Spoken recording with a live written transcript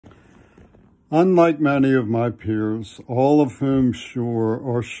Unlike many of my peers, all of whom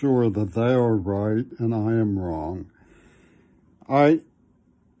are sure that they are right and I am wrong, I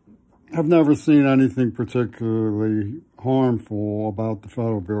have never seen anything particularly harmful about the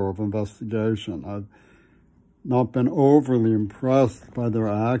Federal Bureau of Investigation. I've not been overly impressed by their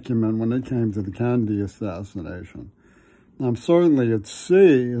acumen when it came to the Kennedy assassination. I'm certainly at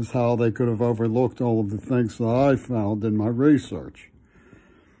sea as how they could have overlooked all of the things that I found in my research.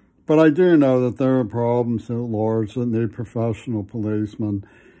 But I do know that there are problems at large that need professional policemen,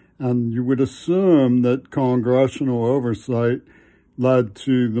 and you would assume that congressional oversight led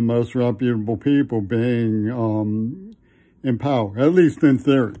to the most reputable people being in power, at least in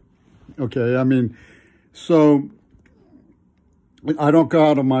theory. Okay, I mean, so I don't go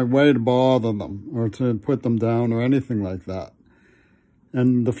out of my way to bother them or to put them down or anything like that.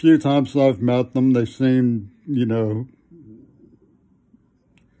 And the few times I've met them, they seem,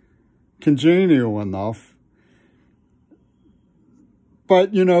 congenial enough.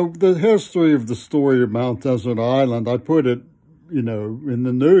 But, the history of the story of Mount Desert Island, I put it, in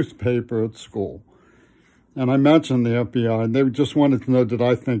the newspaper at school. And I mentioned the FBI, and they just wanted to know, did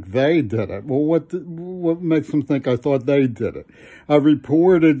I think they did it? Well, what makes them think I thought they did it? I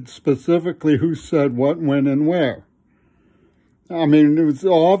reported specifically who said what, when, and where. I mean, it was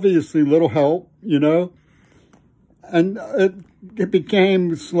obviously little help, And it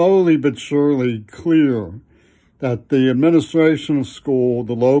became slowly but surely clear that the administration of school,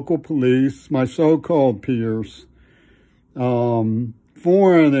 the local police, my so-called peers,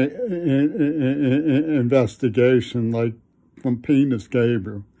 foreign investigation like from Penis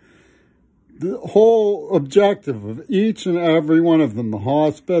Gabriel, the whole objective of each and every one of them, the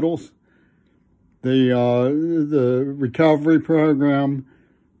hospitals, the recovery program,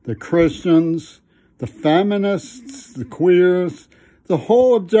 the Christians, the feminists, the queers, the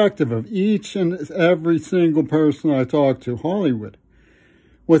whole objective of each and every single person I talked to, Hollywood,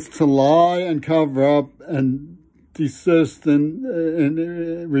 was to lie and cover up and desist and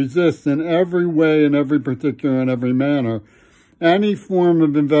resist in every way, in every particular, in every manner, any form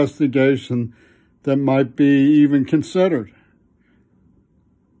of investigation that might be even considered.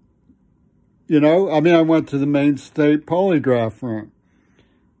 I went to the Maine State Polygraph room.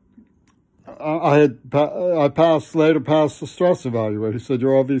 I later passed the stress evaluator. He said,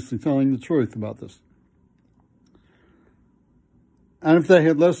 you're obviously telling the truth about this. And if they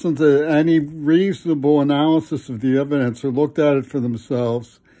had listened to any reasonable analysis of the evidence or looked at it for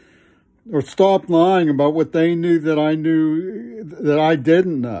themselves or stopped lying about what they knew that I knew that I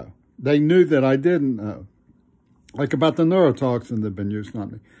didn't know. They knew that I didn't know. Like about the neurotoxin that had been used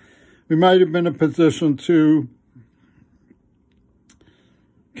on me. We might have been in a position to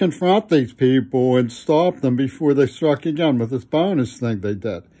confront these people and stop them before they struck again with this bonus thing they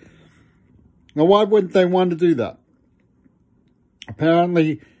did. Now, why wouldn't they want to do that?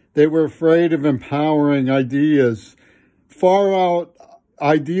 Apparently, they were afraid of empowering ideas, far out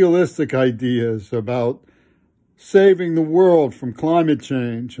idealistic ideas about saving the world from climate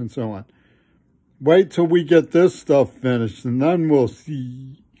change and so on. Wait till we get this stuff finished and then we'll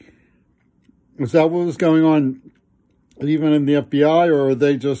see. Was that what was going on even in the FBI, or are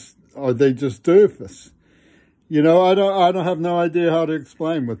they just doofus? I don't have no idea how to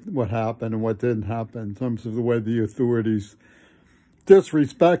explain what happened and what didn't happen in terms of the way the authorities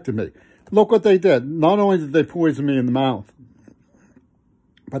disrespected me. Look what they did. Not only did they poison me in the mouth,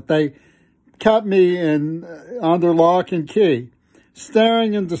 but they kept me under lock and key,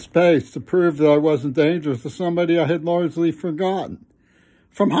 staring into space to prove that I wasn't dangerous to somebody I had largely forgotten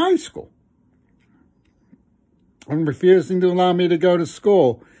from high school, and refusing to allow me to go to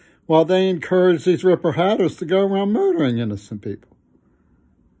school while they encouraged these ripper-hatters to go around murdering innocent people.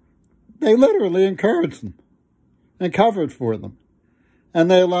 They literally encouraged them and covered for them. And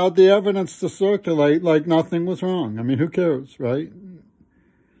they allowed the evidence to circulate like nothing was wrong. I mean, who cares, right?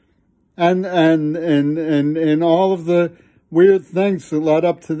 And all of the weird things that led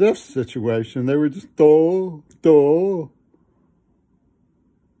up to this situation, they were just dull.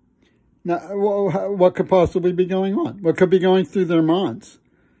 Now, what could possibly be going on? What could be going through their minds?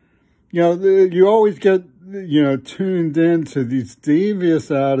 You always get, tuned into these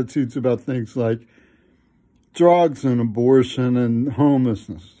devious attitudes about things like drugs and abortion and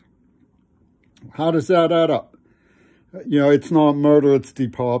homelessness. How does that add up? It's not murder, it's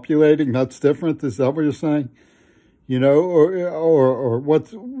depopulating. That's different. Is that what you're saying? Or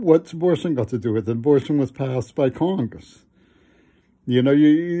what's abortion got to do with it? Abortion was passed by Congress.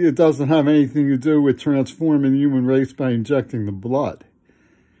 It doesn't have anything to do with transforming the human race by injecting the blood.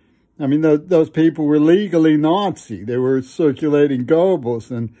 I mean, those people were legally Nazi. They were circulating Goebbels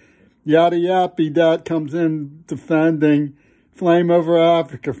and Yada Yappy Dat comes in defending Flame Over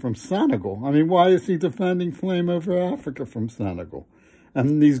Africa from Senegal. I mean, why is he defending Flame Over Africa from Senegal?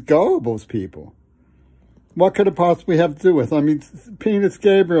 And these Goebbels people. What could it possibly have to do with? I mean, Peanuts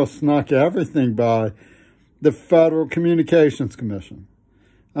Gabriel snuck everything by the Federal Communications Commission.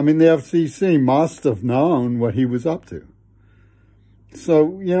 I mean, the FCC must have known what he was up to.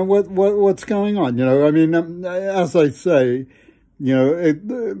 So, you know, what's going on? You know, I mean, as I say, you know,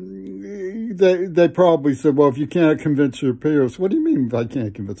 they probably said, well, if you can't convince your peers, what do you mean if I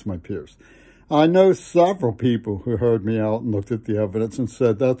can't convince my peers? I know several people who heard me out and looked at the evidence and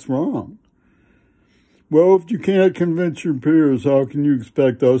said, that's wrong. Well, if you can't convince your peers, how can you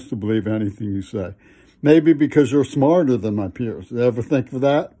expect us to believe anything you say? Maybe because you're smarter than my peers. You ever think of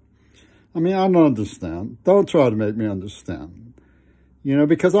that? I mean, I don't understand. Don't try to make me understand. You know,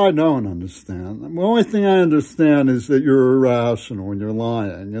 because I don't understand. The only thing I understand is that you're irrational and you're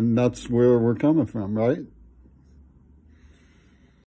lying, and that's where we're coming from, right?